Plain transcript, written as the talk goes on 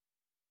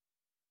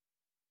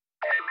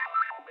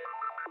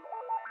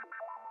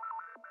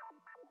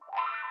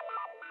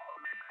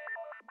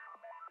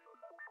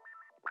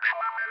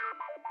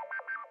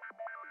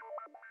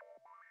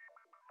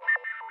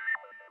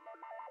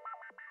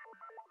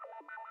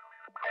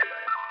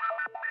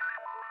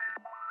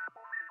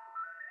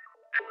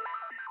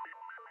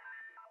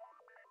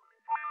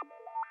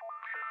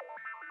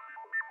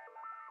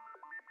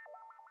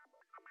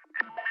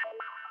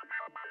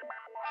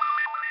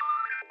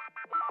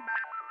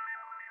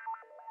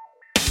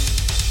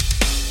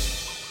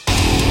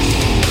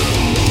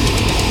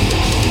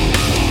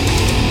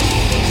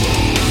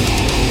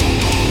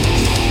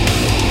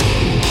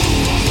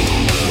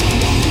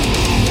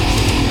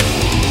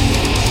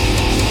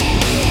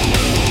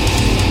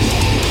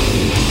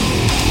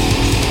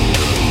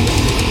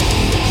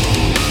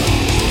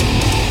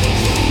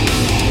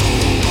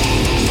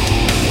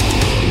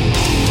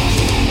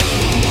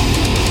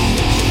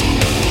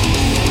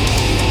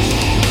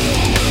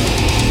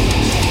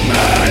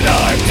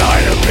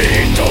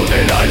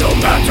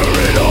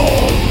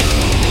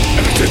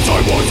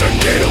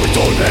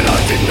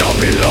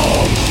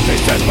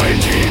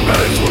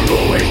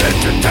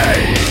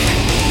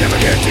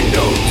getting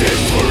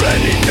noticed for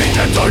anything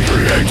that I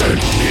created.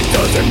 It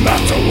doesn't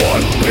matter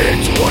one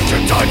bit what your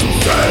title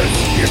says.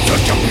 You're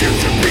such a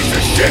future piece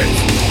of shit.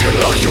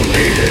 Good luck, you'll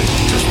need it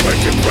to spread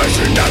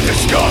depression and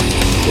disgust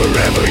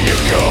wherever you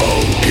go.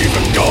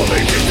 Even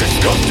garbage is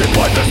disgusted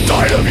by the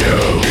sight of you.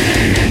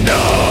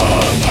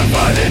 Enough, I've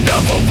had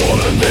enough of all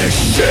of this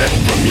shit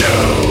from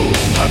you.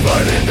 I've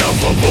had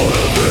enough of all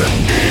of it.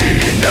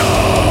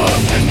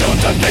 Enough, there's not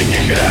a thing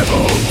you can ever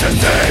hope to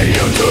say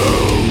or do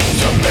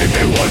to make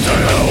me want to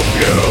help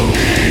you.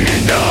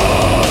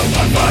 Enough,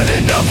 I've had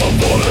enough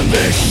of all of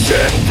this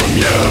shit from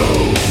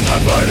you.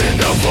 I've had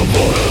enough of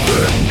all of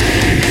it.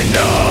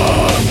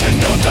 Enough, there's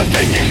not a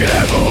thing you can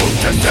ever hope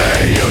to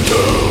say or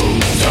do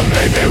to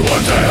make me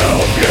want to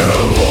help you.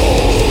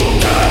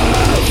 Hold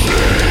out,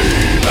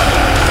 sleep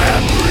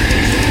and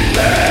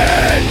breathe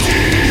and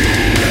deep.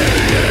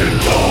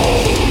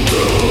 Told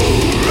to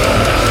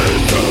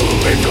rest, to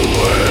make a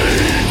way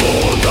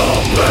for the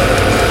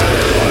pain.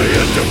 I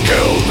had to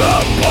kill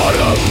that part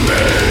of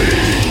me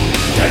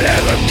that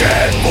never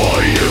cared for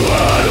you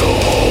at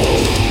all.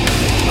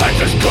 I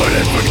just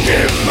couldn't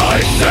forgive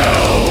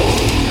myself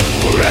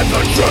for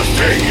ever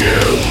trusting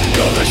you.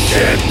 You're the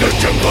shit that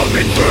you put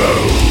me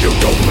through. You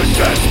don't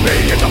possess me,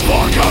 get the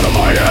fuck out of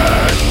my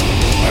head.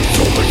 I'm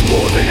so much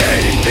more than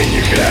anything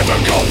you could ever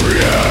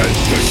comprehend.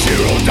 The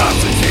sheer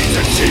audacity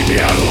to cheat me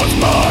out of what's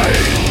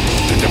mine.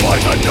 To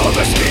devise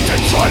another scheme to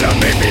try to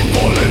make me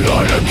fall in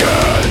line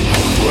again.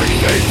 How quick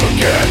they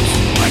forget.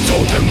 I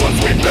told them once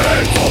we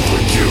met I'll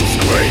produce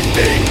great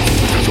things,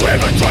 because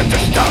whoever tried to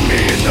stab me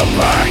in the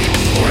back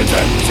or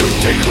attempt to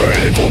take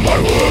credit for my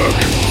work,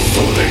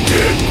 so they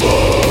did,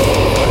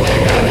 but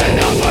they had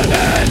enough of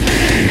that.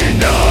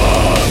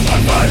 Enough,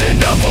 I've had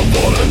enough of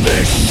all of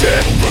this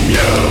shit from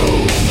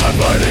you. I've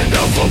had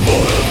enough of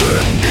all of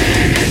it.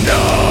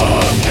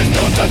 Enough, there's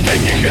not a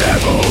thing you can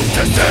ever hope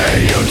to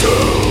say or do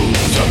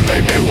to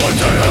make me want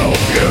to help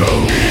you.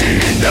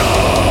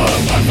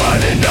 Enough, I've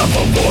had enough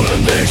of all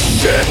of this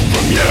shit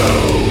from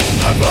you.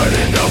 I've had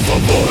enough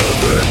of all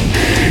of it.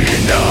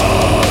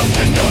 Enough,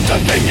 there's not a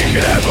thing you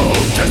can ever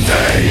hope to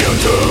say or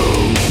do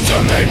to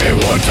make me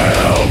want to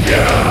help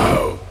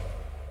you.